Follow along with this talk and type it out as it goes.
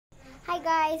Hi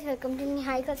guys, welcome to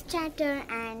Niharika's Chatter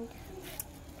and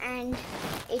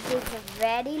it is a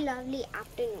very lovely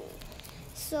afternoon.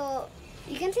 So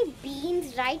you can see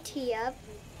beans right here,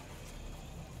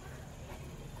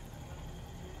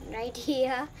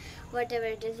 whatever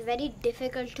it is, very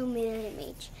difficult to mirror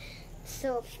image.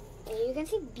 So you can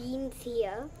see beans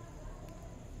here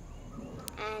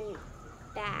and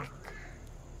back.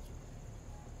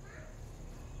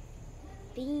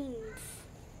 Beans,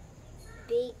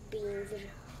 big beans.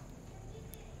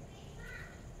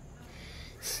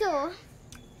 So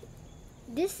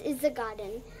this is the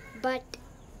garden, but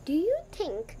do you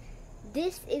think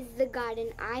this is the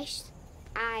garden I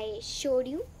showed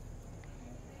you?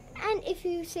 And if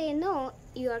you say no,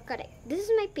 you are correct. This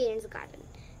is my parents' garden.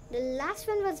 The last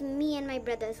one was me and my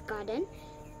brother's garden.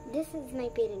 This is my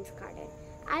parents' garden.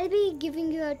 I'll be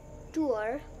giving you a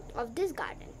tour of this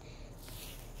garden.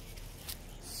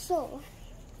 So,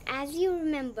 as you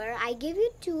remember, I gave you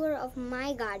a tour of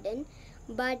my garden,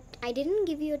 but I didn't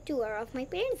give you a tour of my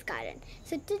parents' garden.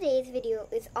 So today's video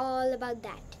is all about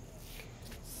that.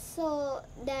 So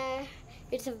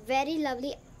it's a very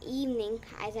lovely evening,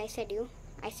 as I said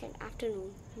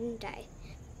afternoon, didn't I?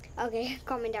 Okay,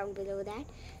 comment down below that.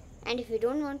 And if you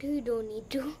don't want to, you don't need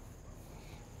to.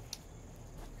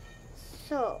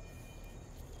 So,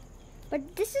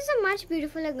 but this is a much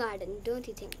beautifuler garden, don't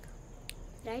you think?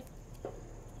 Right?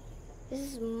 This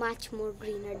is much more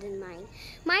greener than mine.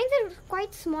 Mine are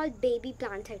quite small baby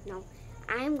plants right now.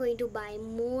 I am going to buy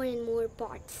more and more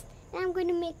pots. And I'm going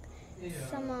to make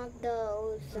some of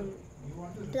those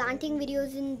planting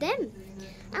videos in them.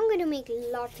 I'm going to make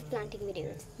lots of planting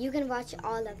videos. You can watch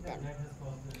all of them.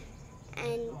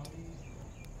 And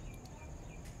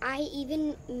I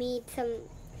even made some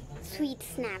sweet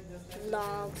snap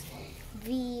vlogs,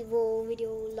 Vivo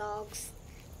video vlogs,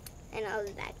 and all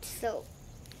of that. So,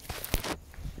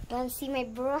 you can see my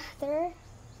brother.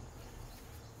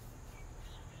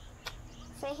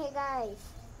 Say hey guys.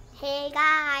 Hey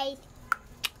guys.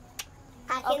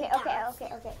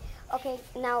 Okay.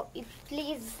 Now,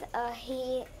 please,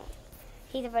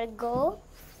 he's about to go.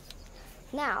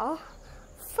 Now,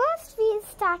 first we'll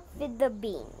start with the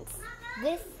beans.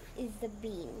 This is the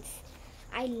beans.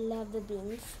 I love the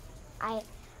beans. I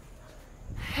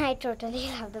totally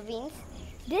love the beans.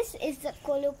 This is the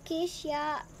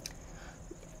colocasia.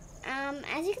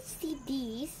 As you can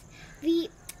see,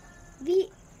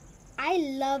 I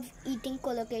love eating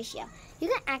colocasia. You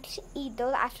can actually eat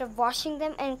those after washing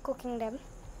them and cooking them.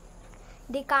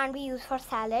 They can't be used for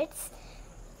salads,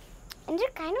 and they're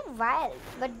kind of wild,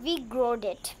 but we growed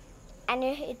it, and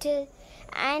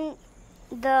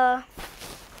the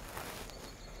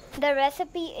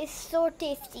recipe is so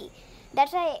tasty.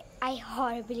 That's why I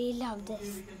horribly love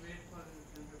this.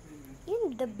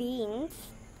 In the beans,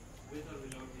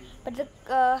 but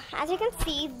as you can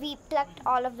see, we plucked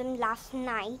all of them last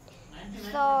night,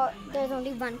 so there's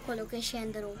only one colocasia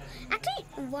in the room. Actually,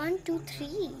 1, 2,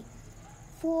 3,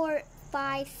 4,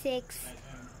 5, 6,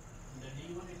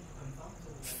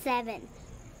 7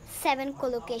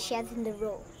 colocasias in the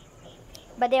row,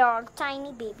 but they're all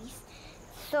tiny babies.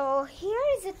 So here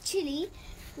is a chili,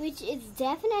 which is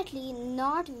definitely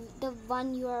not the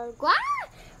one you are.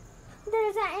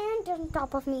 There's an ant on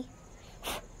top of me.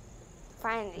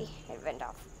 Finally, it went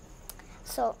off.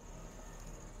 So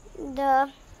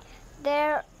I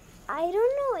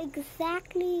don't know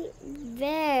exactly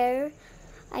where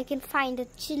I can find a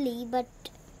chili, but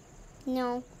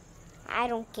no, I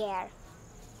don't care.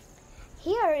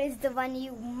 Here is the one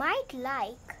you might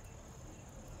like.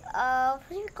 What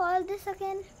do you call this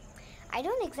again? I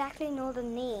don't exactly know the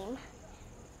name,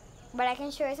 but I can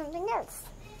show you something else.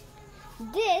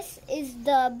 This is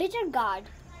the bitter gourd.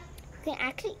 You can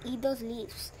actually eat those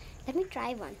leaves. Let me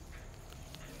try one.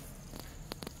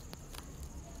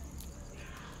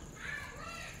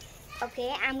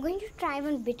 Okay, I'm going to try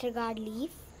one bitter gourd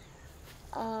leaf.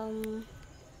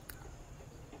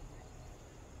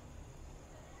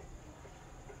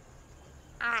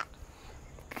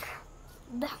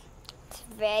 It's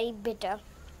very bitter,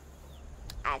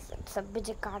 as it's a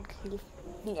bitter gourd leaf.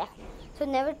 Yeah. So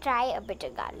never try a bitter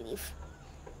gourd leaf.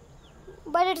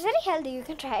 But it's very healthy. You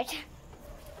can try it.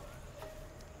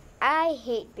 I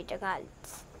hate bitter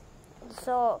gourds.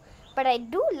 But I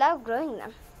do love growing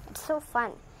them. It's so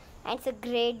fun. And it's a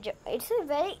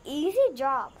very easy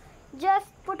job.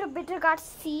 Just put a bitter gourd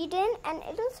seed in and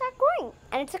it will start growing.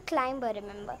 And it's a climber,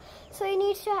 remember. So you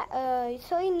need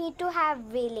to have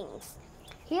veilings.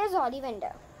 Here's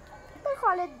olivender. People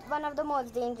call it one of the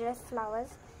most dangerous flowers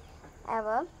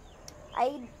ever.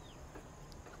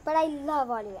 But I love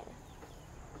olivender.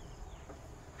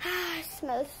 It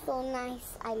smells so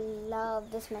nice. I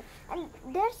love the smell. And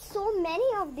there's so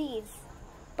many of these.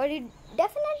 But you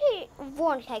definitely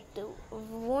won't like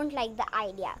the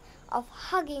idea of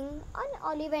hugging an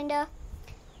Ollivander.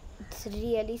 It's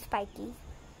really spiky.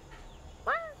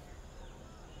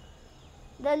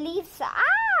 The leaves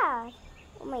are.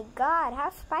 Oh my god, how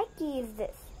spiky is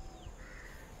this?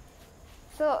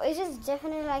 So it is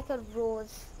definitely like a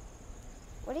rose.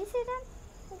 What do you say then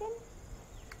again?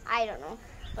 I don't know,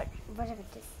 but whatever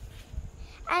it is.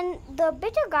 And the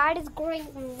bitter gourd is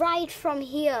growing right from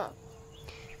here.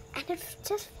 And it's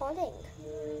just falling.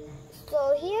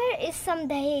 So here is some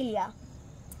Dahlia.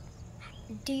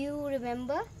 Do you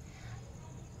remember?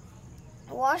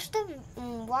 Watch the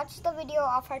video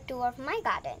of our tour of my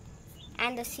garden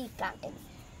and the seed planting.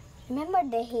 Remember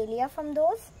Dahlia from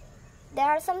those? There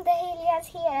are some Dahlias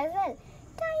here as well.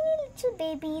 Tiny little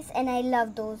babies, and I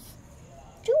love those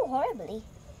too horribly.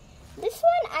 This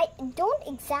one, I don't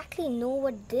exactly know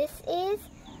what this is,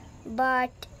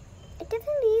 but it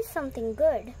definitely is something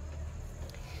good.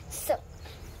 So,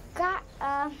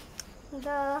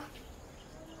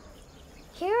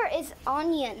 here is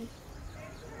onion.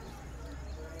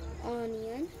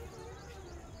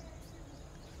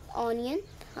 Onion.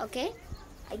 Okay,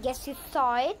 I guess you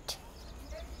saw it.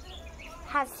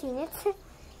 Have seen it.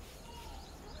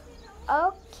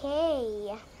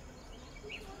 Okay.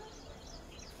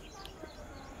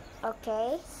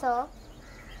 Okay, so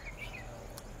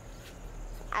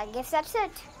I guess that's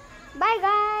it. Bye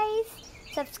guys.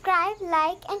 Subscribe,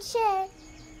 like and share.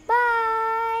 Bye.